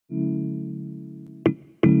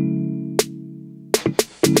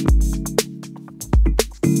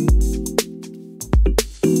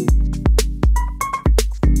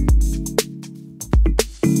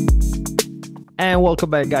And welcome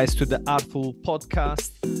back, guys, to the ARTFUL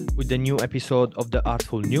podcast with the new episode of the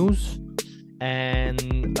ARTFUL News.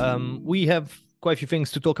 And we have quite a few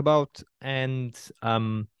things to talk about.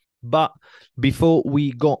 But before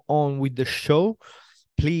we go on with the show,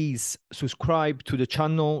 please subscribe to the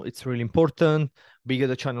channel. It's really important. Bigger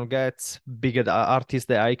the channel gets, bigger the artists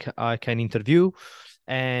that I can interview.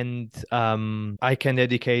 And I can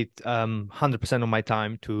dedicate 100% of my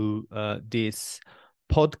time to this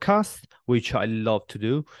podcast, which I love to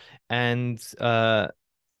do. And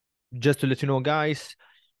just to let you know, guys,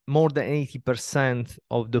 more than 80%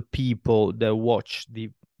 of the people that watch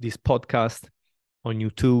this podcast on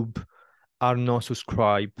YouTube are not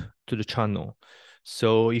subscribed to the channel.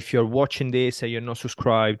 So if you're watching this and you're not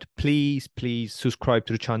subscribed, please subscribe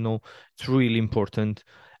to the channel. It's really important.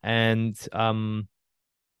 And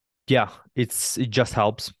yeah, it just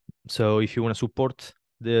helps. So if you want to support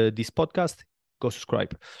this podcast, go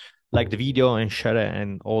subscribe, like the video, and share it,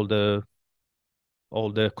 and all the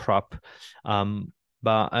crap.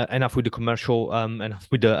 But enough with the commercial, enough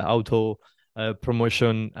with the auto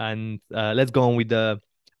promotion, and let's go on with the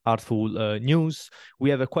ARTFUL news. We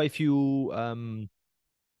have quite a few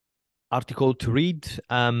article to read.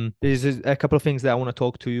 There's a couple of things that I want to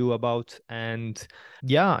talk to you about, and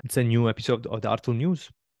yeah, it's a new episode of the ARTFUL news.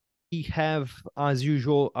 We have, as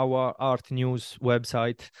usual, our art news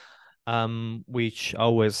website, which I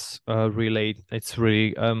always relate. It's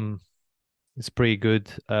really it's pretty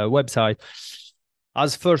good website.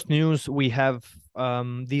 As first news, we have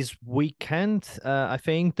this weekend, I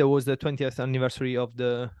think there was the 20th anniversary of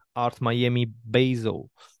the Art Miami BASEL.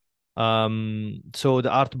 So the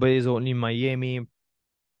Art BASEL in Miami,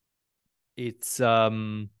 it's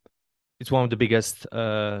one of the biggest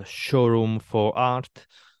showroom for art.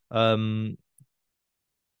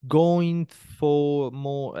 Going for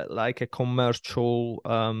more like a commercial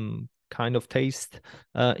kind of taste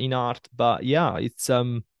in art, but yeah, it's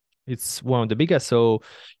one of the biggest, so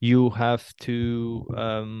you have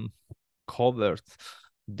to cover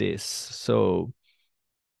this. So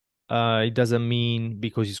it doesn't mean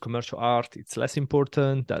because it's commercial art it's less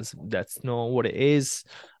important. That's not what it is.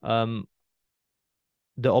 The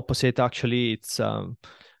opposite, actually. It's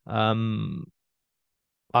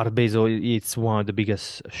Art Basel, it's one of the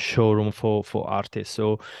biggest showroom for artists.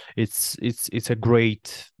 So it's a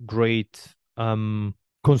great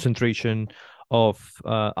concentration of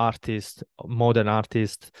artists, modern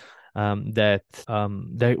artists, that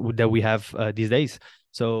we have these days.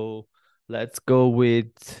 So let's go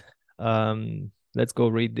read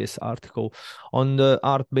this article on the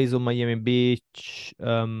Art Basel Miami Beach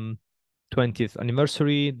 20th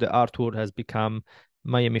anniversary. The artwork has become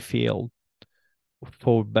Miami Field,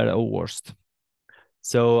 for better or worse.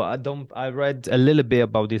 So I read a little bit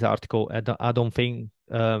about this article. I don't think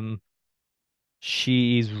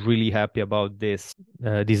she is really happy about this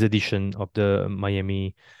edition of the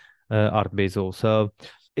Miami Art Basel. So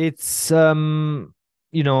it's over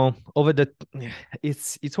the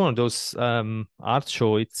it's one of those art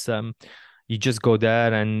show. It's you just go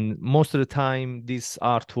there, and most of the time these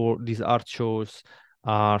art shows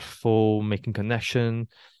are for making connection.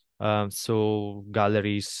 So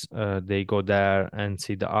galleries, they go there and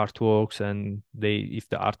see the artworks, and if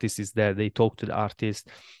the artist is there, they talk to the artist.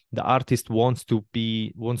 The artist wants to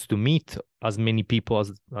meet as many people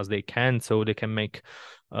as they can, so they can make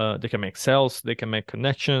sales, they can make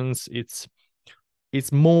connections. It's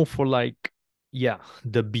more for like, yeah,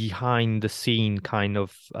 the behind the scene kind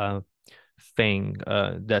of thing.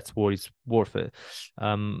 That's what it's worth it.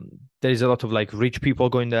 There is a lot of like rich people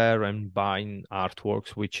going there and buying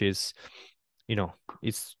artworks, which is, it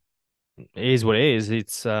is what it is.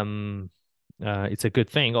 It's a good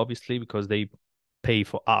thing, obviously, because they pay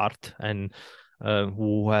for art, and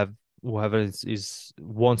whoever is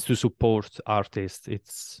wants to support artists,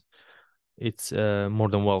 it's more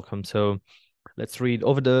than welcome. So let's read.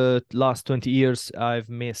 Over the last 20 years, I've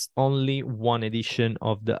missed only one edition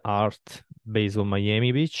of the Art Basel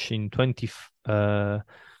Miami Beach in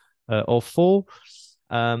 2004,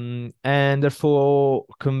 and therefore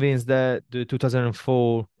convinced that the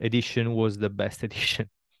 2004 edition was the best edition.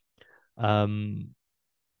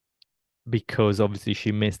 Because obviously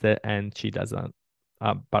she missed it, and she doesn't.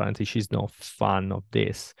 Apparently, she's not fan of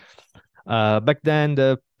this. Back then,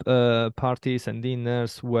 the parties and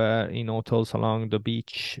dinners were in hotels along the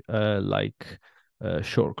beach, like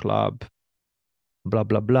Shore Club, blah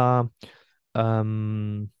blah blah.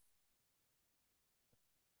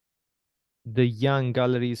 The young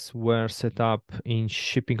galleries were set up in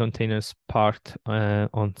shipping containers parked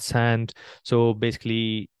on sand. So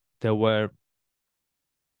basically, there were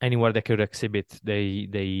anywhere they could exhibit,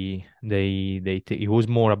 it was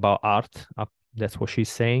more about art. That's what she's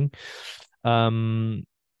saying. Um,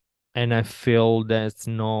 and I feel that's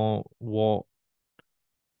not what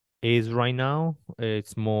is right now.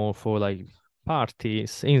 It's more for like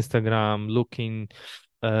parties, Instagram, looking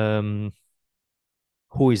um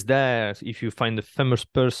who is there. If you find a famous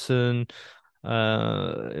person,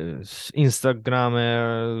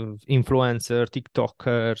 Instagrammer, influencer,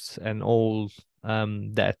 TikTokers, and all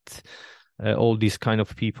these kind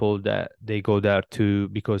of people that they go there to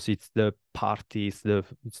because it's the parties,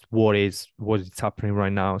 it's what is happening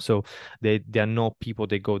right now. So they are not people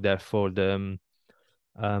they go there for the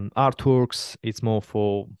artworks. It's more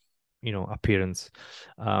for appearance.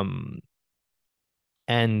 Um,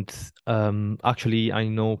 and actually, I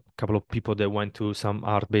know a couple of people that went to some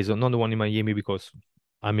art basel, not the one in Miami because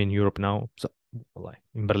I'm in Europe now, so like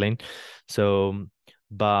in Berlin. So,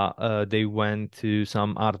 but they went to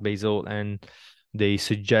some art basel and they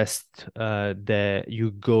suggest that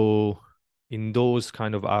you go in those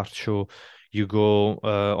kind of art show. You go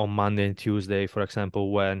on Monday and Tuesday, for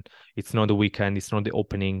example, when it's not the weekend, it's not the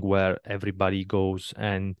opening where everybody goes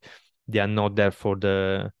and they are not there for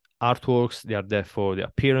the artworks, they are there for the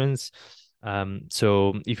appearance.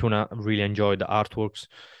 So if you wanna really enjoy the artworks,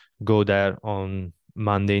 go there on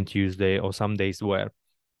Monday and Tuesday or some days where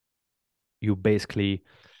you basically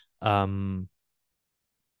um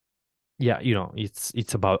yeah,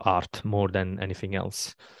 it's about art more than anything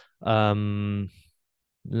else. Um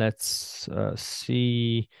let's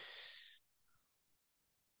see.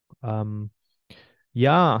 Um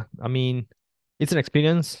yeah, I mean it's an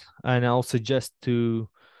experience and I'll suggest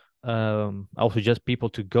people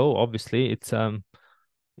to go. Obviously, it's one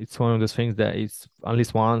of those things that it's at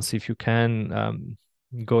least once if you can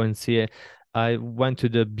go and see it. I went to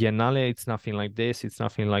the Biennale. It's nothing like this. It's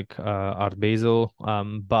nothing like Art Basel.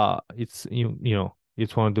 But it's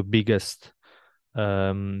it's one of the biggest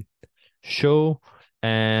um show,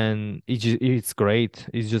 and it's great.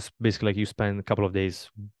 It's just basically like you spend a couple of days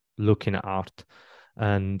looking at art,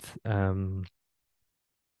 and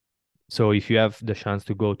so if you have the chance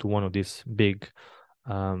to go to one of these big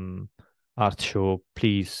um, art show,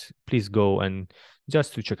 please go and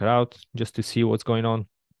just to check it out, just to see what's going on.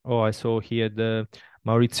 Oh, I saw here the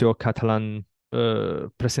Maurizio Catalan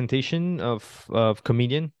presentation of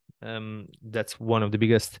comedian. That's one of the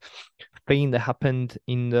biggest thing that happened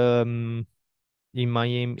in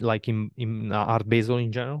Miami, like in Art Basel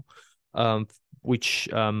in general, which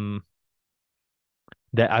that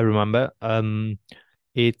I remember.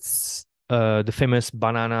 It's the famous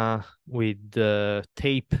banana with the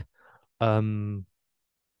um,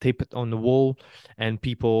 tape on the wall, and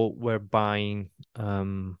people were buying.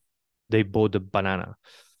 They bought the banana,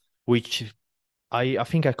 which I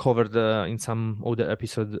think I covered in some other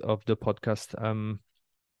episode of the podcast.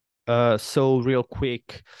 So real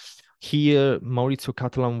quick, here Maurizio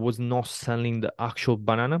Catalan was not selling the actual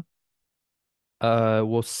banana,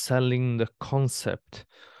 was selling the concept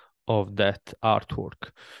of that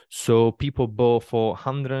artwork. So people bought for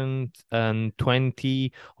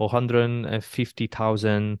 120 or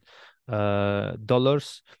 150,000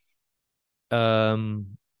 dollars.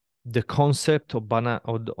 The concept of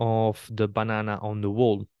the banana on the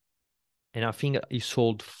wall, and I think he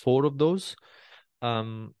sold four of those.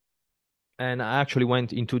 Um, and I actually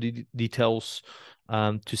went into the details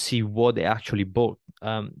to see what they actually bought.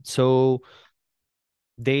 So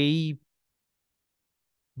they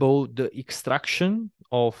bought the extraction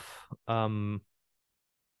of um,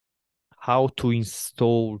 how to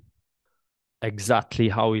install exactly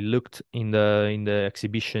how it looked in the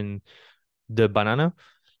exhibition, the banana,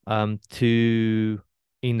 to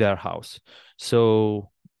in their house.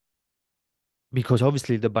 So because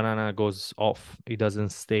obviously the banana goes off, it doesn't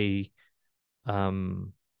stay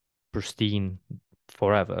um pristine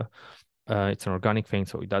forever. It's an organic thing,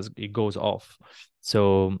 so it goes off.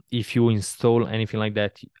 So if you install anything like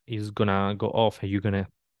that, it's gonna go off and you're gonna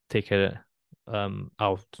take it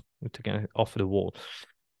out, take it off the wall.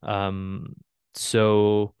 Um,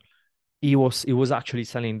 so he was actually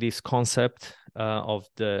selling this concept of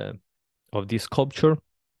this sculpture,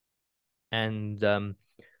 and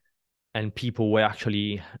people were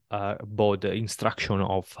actually bought the instruction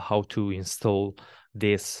of how to install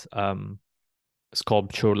this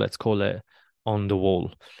sculpture, let's call it, on the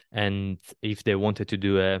wall. And if they wanted to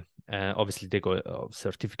do obviously they got a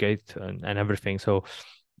certificate and everything. So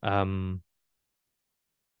um,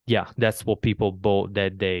 yeah, that's what people bought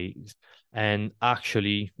that day. And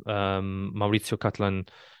actually, Maurizio Catalan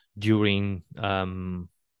during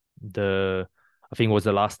the I think it was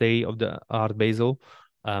the last day of the Art Basel.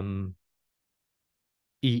 Um,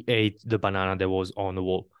 he ate the banana that was on the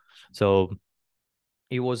wall. So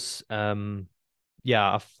it was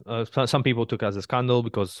yeah, some people took it as a scandal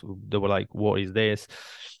because they were like, what is this?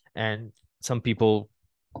 And some people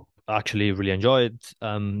actually really enjoyed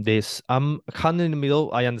this. I'm kind of in the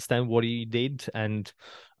middle. I understand what he did and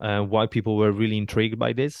why people were really intrigued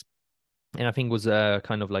by this. And I think it was a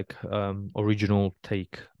kind of like original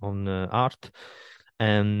take on art.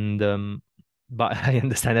 And but I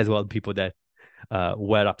understand as well people that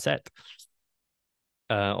were upset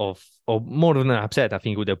or more than upset. I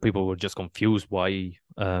think the people were just confused why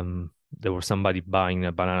there was somebody buying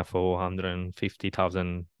a banana for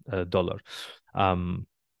 $150,000.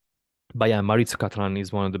 But yeah, Maurizio Cattelan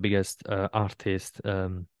is one of the biggest artists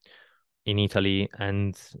in Italy,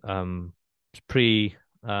 and it's pretty.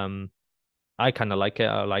 I kind of like it.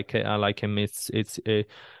 I like it. I like him. It's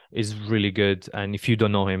really good. And if you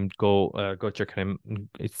don't know him, go check him.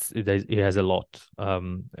 He has a lot.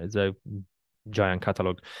 It's a giant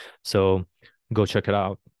catalog, so go check it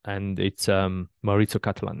out. And it's Maurizio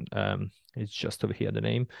Cattelan. It's just over here the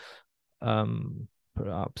name. Put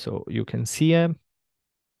it up so you can see him.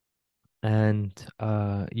 And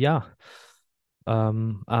yeah,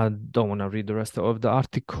 I don't want to read the rest of the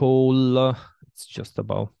article. It's just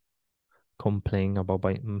about complaining about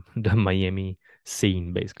the Miami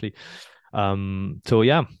scene, basically. So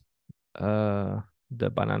yeah, the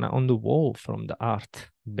banana on the wall from the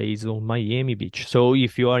art Basel Miami Beach. So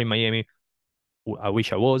if you are in Miami, I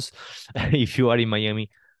wish I was. If you are in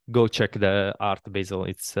Miami, go check the art Basel.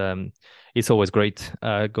 It's always great.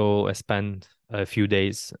 Go spend a few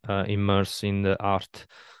days immersed in the art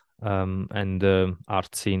and the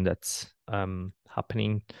art scene that's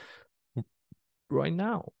happening right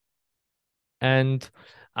now. And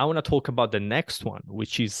I want to talk about the next one,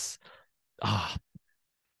 which is ah,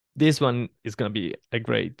 this one is gonna be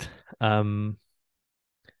um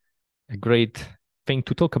a great thing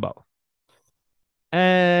to talk about.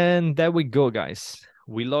 And there we go, guys.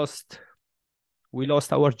 We lost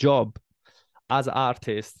our job as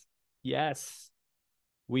artists. Yes,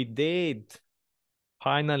 we did.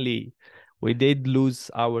 Finally, we did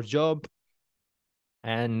lose our job,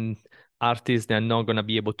 and artists they're not gonna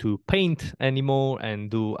be able to paint anymore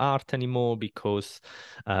and do art anymore because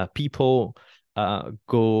people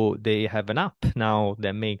they have an app now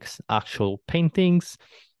that makes actual paintings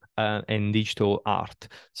and digital art.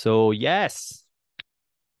 So yes,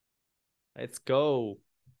 let's go.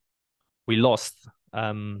 We lost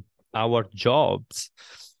our jobs.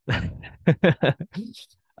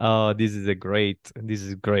 Oh, this is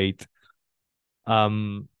great.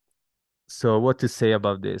 Um, so what to say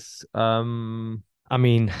about this? I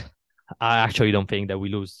mean, I actually don't think that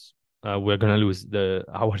we're gonna lose the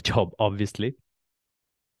our job, obviously.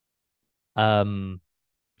 Um,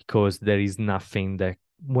 because there is nothing that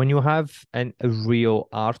when you have a real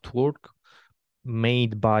artwork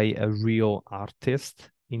made by a real artist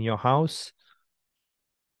in your house,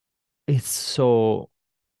 it's so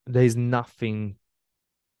there is nothing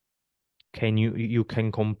can you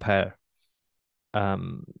can compare.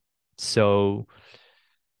 Um, so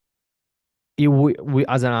we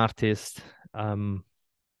as an artist, I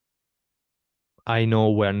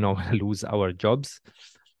know we're not gonna lose our jobs,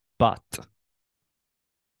 but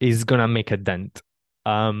it's gonna make a dent,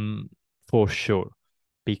 um, for sure,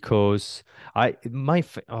 because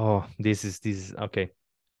oh this is okay.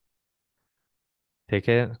 Take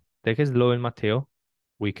it take it slow, in Matteo.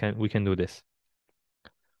 We can do this.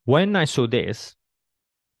 When I saw this,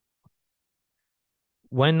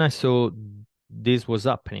 when I saw this was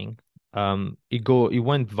happening, it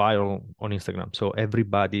went viral on Instagram. So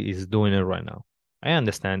everybody is doing it right now. I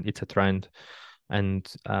understand it's a trend,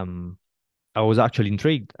 and I was actually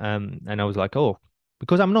intrigued, and I was like, oh,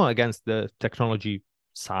 because I'm not against the technology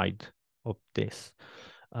side of this.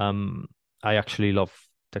 Um, I actually love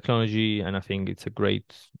technology, and I think it's a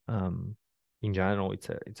great, in general, it's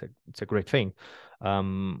a great thing.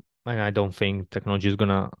 And I don't think technology is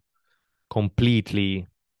gonna completely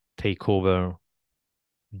take over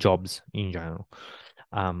jobs in general.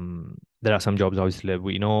 There are some jobs, obviously,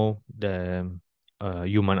 we know the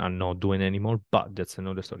human are not doing anymore, but that's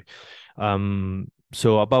another story.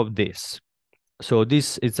 So about this, so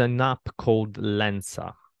this is an app called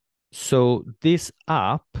Lensa. So this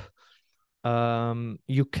app,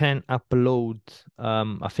 you can upload,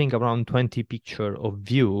 I think around 20 picture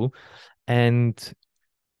of you, and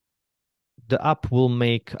the app will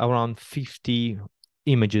make around 50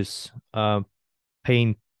 images,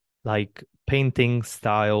 paint like painting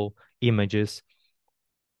style images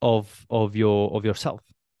of yourself.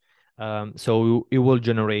 So it will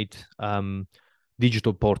generate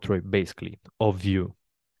digital portrait basically of you.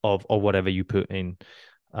 of or whatever you put in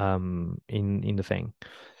the thing.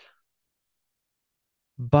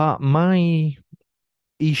 But my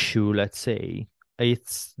issue, let's say,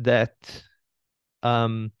 it's that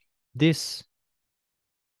um this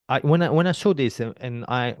I when I saw this and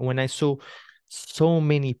I when I saw so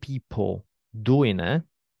many people doing it,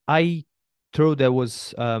 I thought there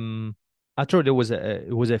was I thought there was a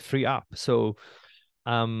it was a free app. So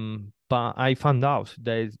but I found out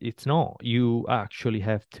that it's not. You actually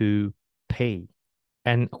have to pay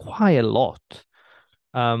and quite a lot.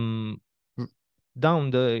 Um r-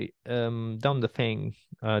 down the thing,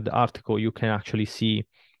 the article you can actually see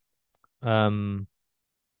um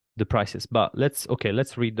the prices. But let's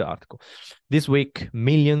read the article. This week,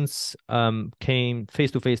 millions came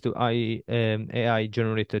face to face to AI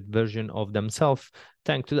generated version of themselves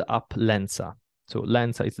thanks to the app Lensa. So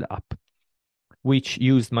Lensa is the app which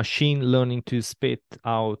used machine learning to spit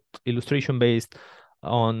out illustration based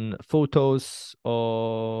on photos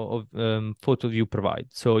or of photos you provide.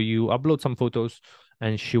 So you upload some photos,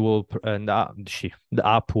 and the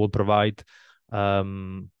app will provide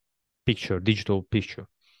digital picture,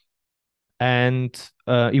 and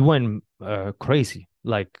it went crazy.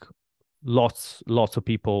 Like lots of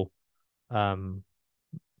people um,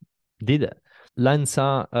 did it.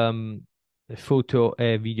 Lensa, a photo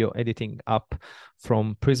and video editing app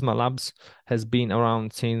from Prisma Labs, has been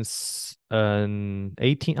around since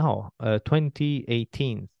 2018.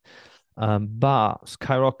 But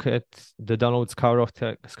the download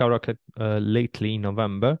skyrocket lately in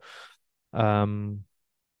November for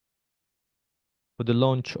the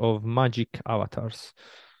launch of Magic Avatars.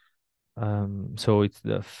 So it's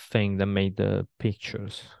the thing that made the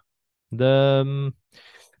pictures. The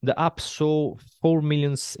the app saw 4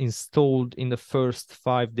 millions installed in the first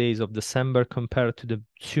 5 days of December compared to the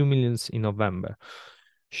 2 millions in November,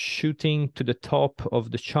 shooting to the top of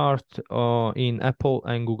the chart in Apple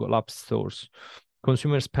and Google App stores.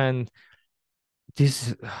 Consumers spend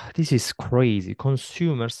this this is crazy.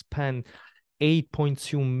 Consumers spend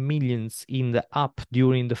 8.2 millions in the app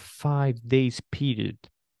during the 5 days period.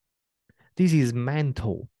 This is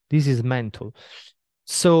mental. This is mental.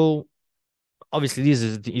 So obviously this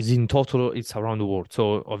is in total, it's around the world.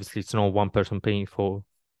 So obviously it's not one person paying for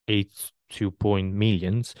 8.2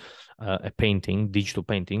 millions, a painting, digital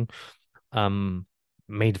painting, um,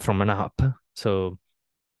 made from an app. So,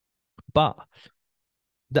 but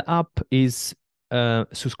the app is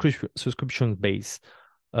subscription based,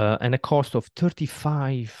 and a cost of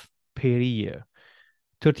 35 per year,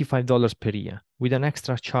 $35 per year, with an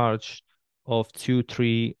extra charge of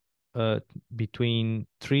uh, between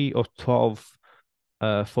 3 or 12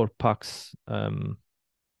 for packs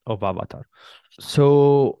of Avatar.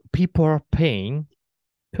 So people are paying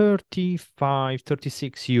 35,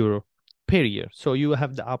 36 euro per year. So you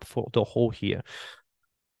have the app for the whole year.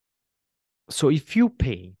 So if you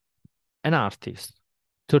pay an artist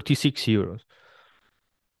 36 euros,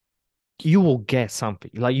 you will get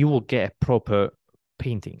something, like you will get a proper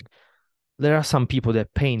painting. There are some people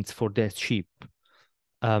that paint for that cheap.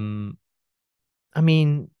 Um, I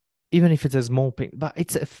mean, even if it's a small paint, but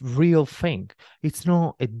it's a real thing. It's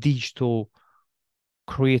not a digital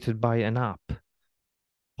created by an app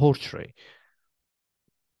portrait.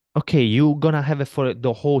 Okay, you're gonna have it for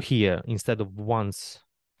the whole year instead of once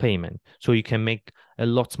payment, so you can make a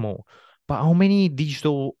lot more. But how many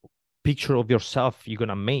digital picture of yourself you're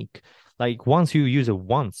gonna make? Like once you use it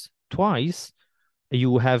once, twice,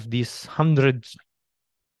 you have this 100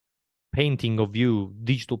 painting of you,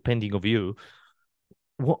 digital painting of you.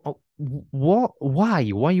 What, why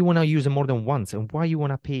you wanna use it more than once, and why you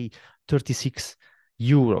wanna pay 36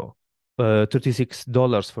 euro,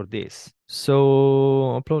 $36 for this?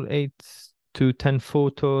 So upload 8 to 10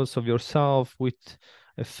 photos of yourself with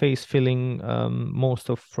a face filling most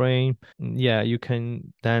of frame. Yeah, you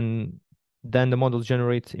can then the model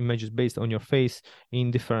generates images based on your face in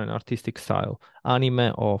different artistic style,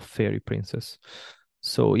 anime or fairy princess.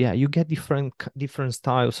 So yeah, you get different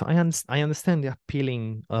styles. So I understand the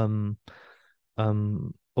appealing of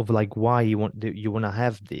like why you want to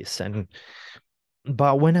have this. And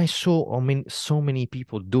but when I saw, I mean, so many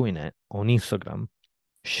people doing it on Instagram,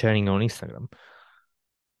 sharing on Instagram,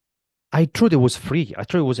 I thought it was free. I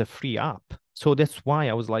thought it was a free app. So that's why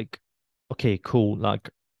I was like, okay, cool. Like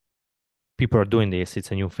people are doing this,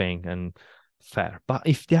 it's a new thing and fair. But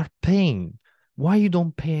if they are paying, why you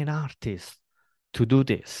don't pay an artist to do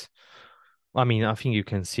this? I mean, I think you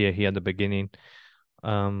can see it here at the beginning,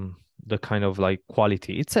 the kind of like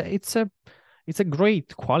quality. It's a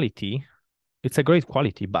great quality. It's a great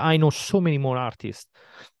quality. But I know so many artists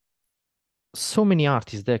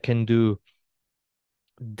that can do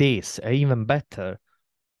this, even better.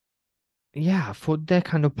 Yeah, for that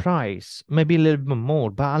kind of price, maybe a little bit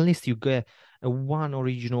more, but at least you get a one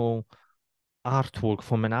original artwork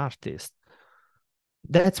from an artist.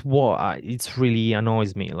 That's what it's really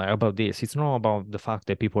annoys me like about this. It's not about the fact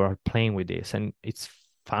that people are playing with this, and it's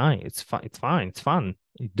fine. It's fine. It's fine. It's fun.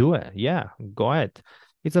 You do it. Yeah, go ahead.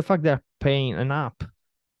 It's the fact they're paying an app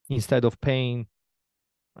instead of paying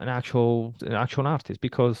an actual artist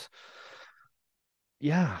because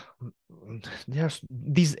yeah, there's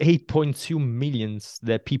these 8.2 millions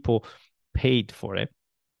that people paid for it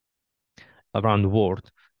around the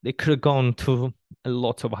world. They could have gone to a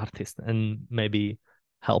lot of artists and maybe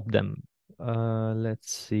help them.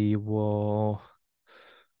 Let's see what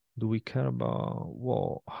do we care about?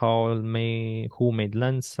 What who made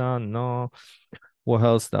Lensa? No. What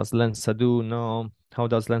else does Lensa do? No. How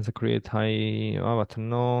does Lensa create high avatar?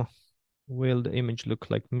 No. Will the image look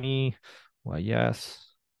like me? Well, yes.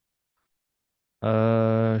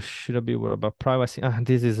 Should I be worried about privacy?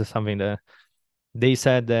 This is something that they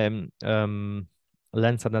said Lensa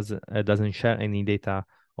doesn't share any data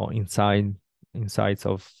or insights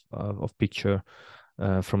of picture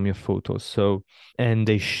from your photos. So and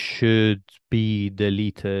they should be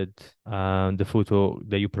deleted. The photo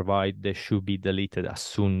that you provide, they should be deleted as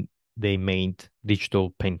soon they made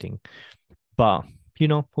digital painting. But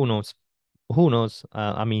who knows? Who knows?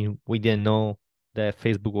 I mean, we didn't know that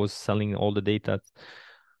Facebook was selling all the data,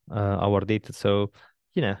 our data. So,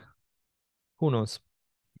 you know, who knows?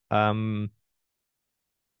 Um,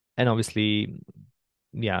 and obviously,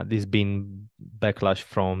 yeah, there's been backlash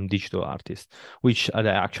from digital artists, which are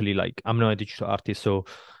actually like, I'm not a digital artist, so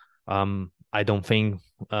I don't think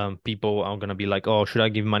people are gonna be like, oh, should I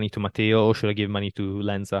give money to Matteo or should I give money to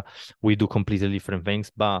Lenza? We do completely different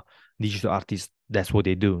things, but digital artists, that's what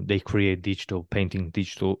they do. They create digital painting,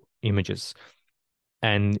 digital images,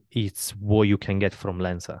 and it's what you can get from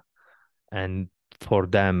Lenza. And for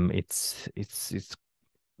them, it's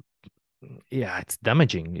yeah, it's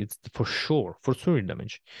damaging. It's for sure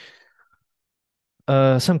damaging.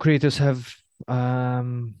 Some creators have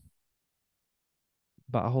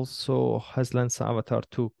but also has Lensa Avatar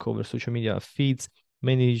to cover social media feeds.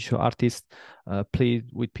 Many digital artists play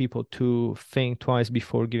with people to think twice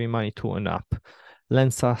before giving money to an app.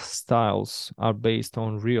 Lensa styles are based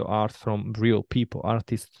on real art from real people,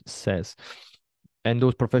 artist says, and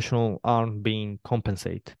those professionals aren't being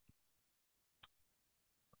compensated.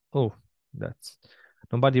 Oh, that's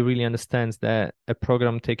nobody really understands that a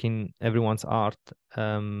program taking everyone's art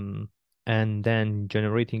and then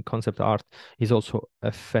generating concept art is also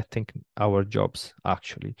affecting our jobs,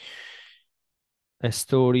 actually. A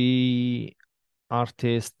story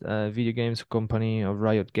artist, video games company of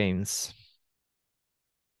Riot Games.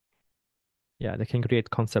 Yeah, they can create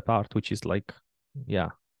concept art, which is like, yeah,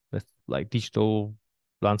 that's like digital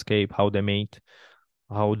landscape, how they made,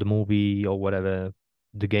 how the movie or whatever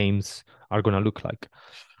the games are gonna look like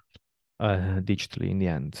digitally in the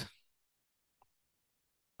end.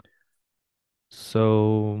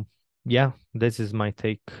 So yeah, this is my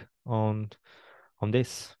take on on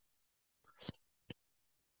this.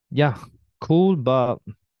 Yeah, cool, but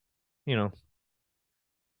you know,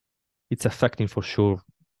 it's affecting for sure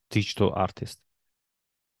digital artists.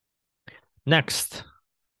 Next,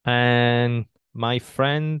 and my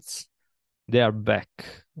friends, they are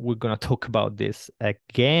back. We're gonna talk about this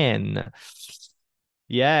again.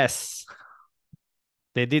 Yes,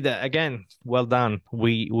 they did it again. Well done.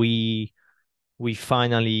 We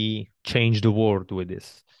finally changed the world with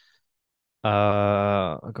this.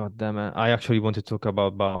 God damn it. I actually want to talk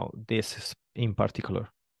about this in particular,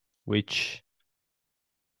 which,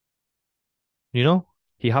 you know,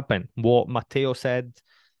 he happened. What Matteo said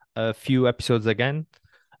a few episodes ago,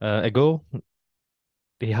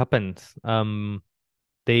 it happened.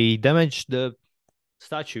 They damaged the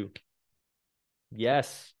statue.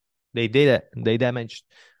 Yes, they did it. They damaged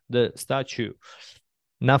the statue.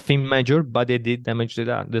 Nothing major, but they did damage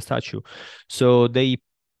the statue. So they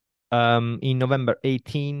in November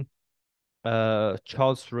 18,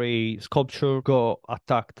 Charles Ray sculpture got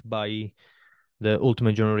attacked by the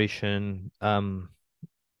Ultimate Generation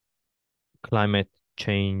climate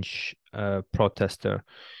change protester.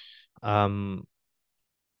 Um,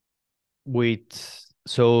 with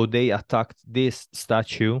so they attacked this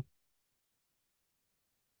statue,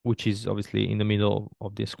 which is obviously in the middle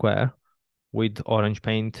of the square, with orange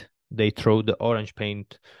paint. They throw the orange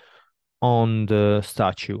paint on the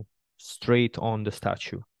statue, straight on the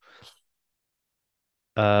statue.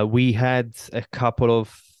 We had a couple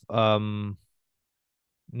of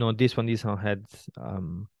no, this one had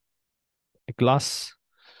a glass.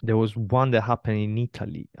 There was one that happened in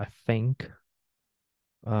Italy, I think.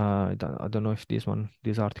 I don't know if this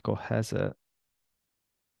article has a,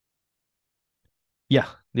 yeah,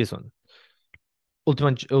 this one.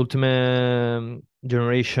 Ultimate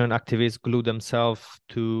generation activists glue themselves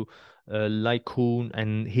to Lycoon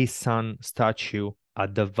and his son statue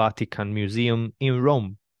at the Vatican Museum in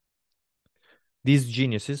Rome. These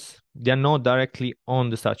geniuses, they are not directly on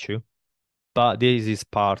the statue, but this is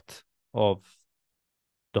part of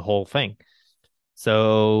the whole thing.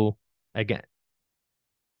 So again,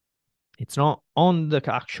 it's not on the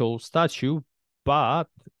actual statue, but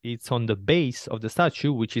it's on the base of the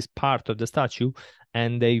statue, which is part of the statue,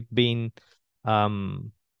 and they've been the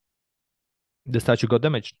statue got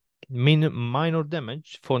damaged. Minor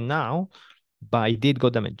damage for now, but it did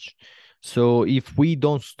got damaged. So if we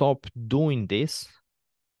don't stop doing this,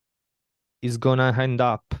 it's gonna end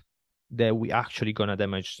up that we actually gonna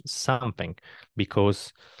damage something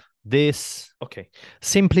because okay,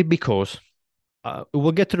 simply because it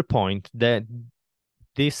will get to the point that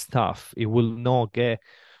this stuff it will not get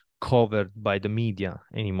covered by the media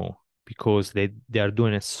anymore because they are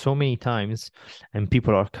doing it so many times and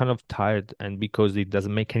people are kind of tired and because it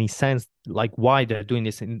doesn't make any sense like why they're doing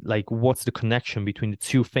this and like what's the connection between the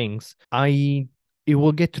two things. It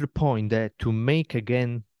will get to the point that to make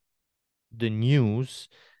again the news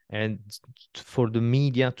and for the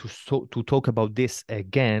media to talk about this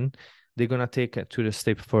again, they're gonna take it to the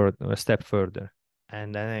a step further,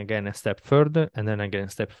 and then again a step further, and then again a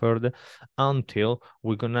step further, until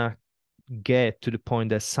we're gonna get to the point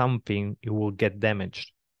that something it will get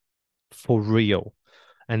damaged for real,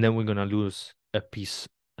 and then we're gonna lose a piece,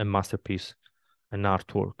 a masterpiece, an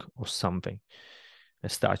artwork or something, a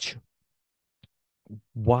statue.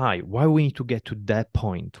 Why we need to get to that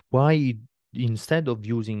point? Why instead of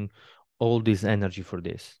using all this energy for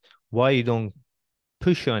this, why you don't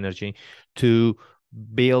push your energy to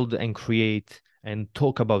build and create and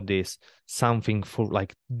talk about this, something for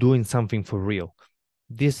like doing something for real?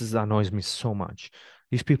 This annoys me so much.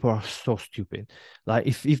 These people are so stupid. Like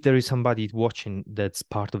if there is somebody watching that's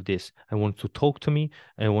part of this and wants to talk to me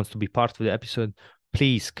and wants to be part of the episode,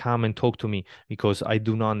 please come and talk to me because I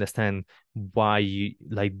do not understand why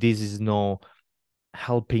like this is not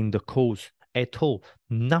helping the cause at all.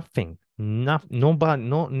 Nothing. Nobody,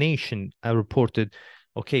 no nation reported,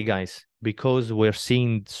 okay, guys, because we're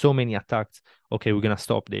seeing so many attacks, okay, we're gonna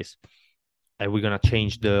stop this. And we're gonna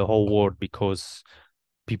change the whole world because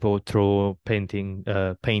people throw paint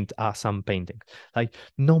at some painting. Like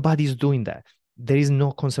nobody's doing that. There is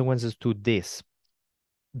no consequences to this.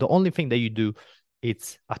 The only thing that you do,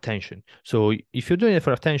 it's attention. So if you're doing it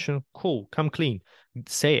for attention, cool, come clean,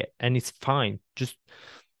 say it, and it's fine. Just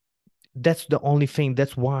that's the only thing.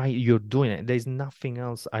 That's why you're doing it. There's nothing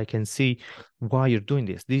else I can see why you're doing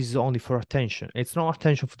this. This is only for attention. It's not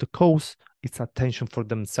attention for the cause. It's attention for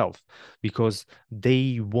themselves because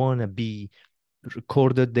they wanna be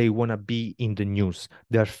recorded, they want to be in the news,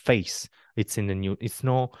 their face it's in the news. It's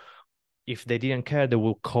not, if they didn't care they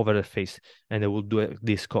will cover their face and they will do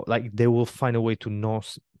this like they will find a way to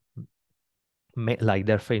not make like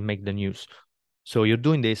their face make the news. So you're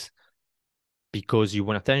doing this because you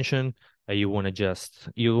want attention and you want to just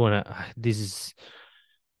you want to this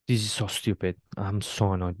is so stupid. I'm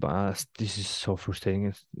so annoyed, but this is so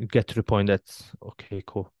frustrating. You get to the point that okay,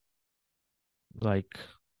 cool, like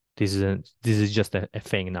this is just a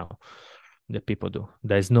thing now that people do.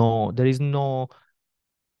 There is no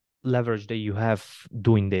leverage that you have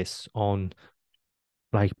doing this on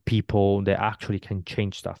like people that actually can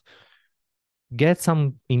change stuff. Get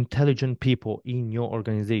some intelligent people in your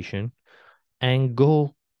organization and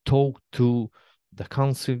go talk to the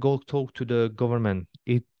council, go talk to the government.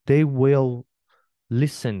 They will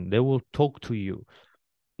listen, they will talk to you.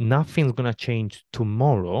 Nothing's gonna change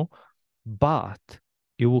tomorrow, but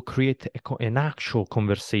it will create an actual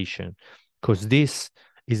conversation because this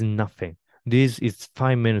is nothing. This is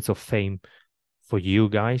 5 minutes of fame for you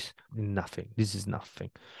guys. Nothing. This is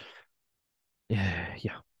nothing. Yeah,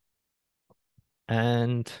 yeah.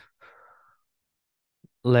 And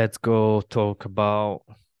let's go talk about.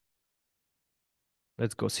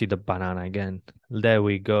 Let's go see the banana again. There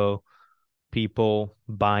we go. People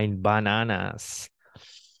buying bananas.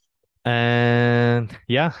 And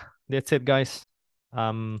yeah, that's it, guys.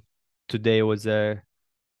 Um, today was a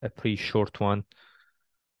pretty short one.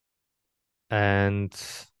 And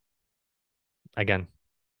again,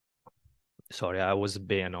 sorry, I was a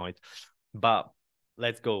bit annoyed. But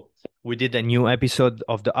let's go. We did a new episode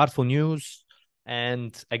of the Artful News.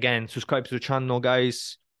 And again, subscribe to the channel,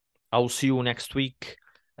 guys. I'll see you next week.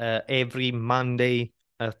 Every Monday,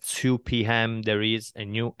 at 2 p.m. there is a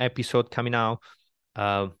new episode coming out.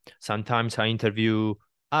 Sometimes I interview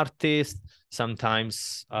artists.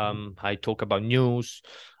 Sometimes I talk about news.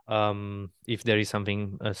 If there is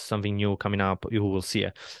something new coming up, you will see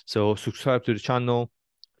it. So subscribe to the channel,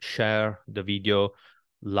 share the video,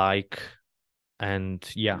 like, and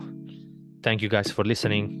yeah. Thank you guys for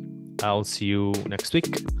listening. I'll see you next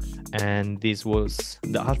week. And this was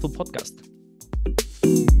the ARTFUL podcast.